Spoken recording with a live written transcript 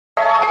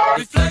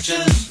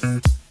Reflections of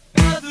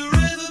the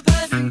river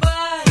passing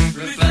by.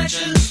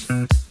 Reflections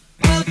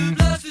of the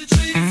blasted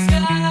trees,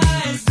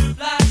 skies to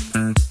black,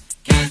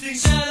 casting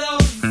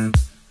shadows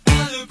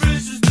on the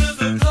bridges built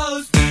so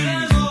close to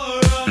them.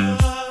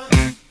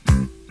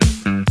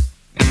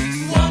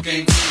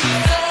 Walking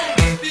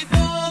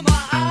before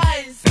my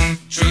eyes,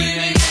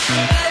 dreaming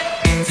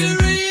to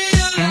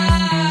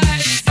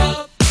realize.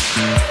 Stop,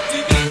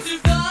 you got too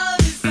far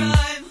this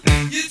time.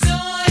 You're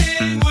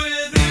toying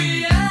with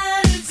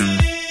reality.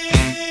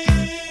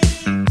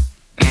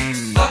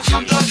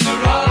 Blocks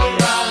are all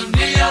around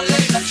me. I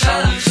lay the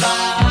challenge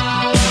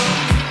down.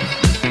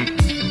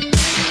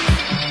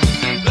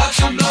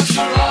 Blocks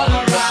are all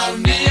around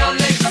me. I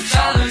lay the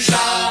challenge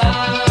down.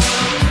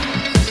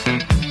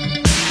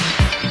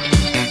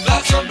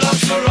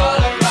 Blocks are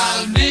all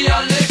around me. I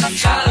lay the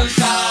challenge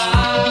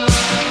down.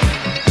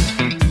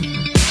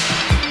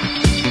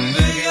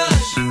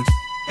 Visage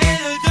in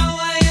a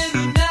doorway in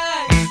the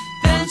night,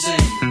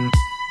 dancing,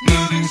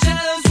 moving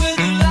shadows with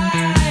the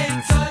light,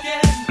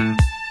 talking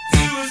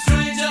to a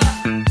stranger.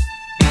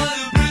 All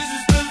the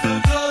bridges built so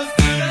close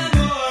to them.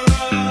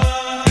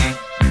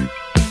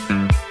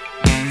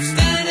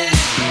 Standing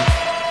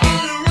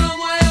on a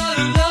runway all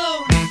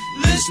alone,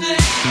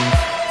 listening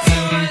to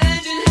an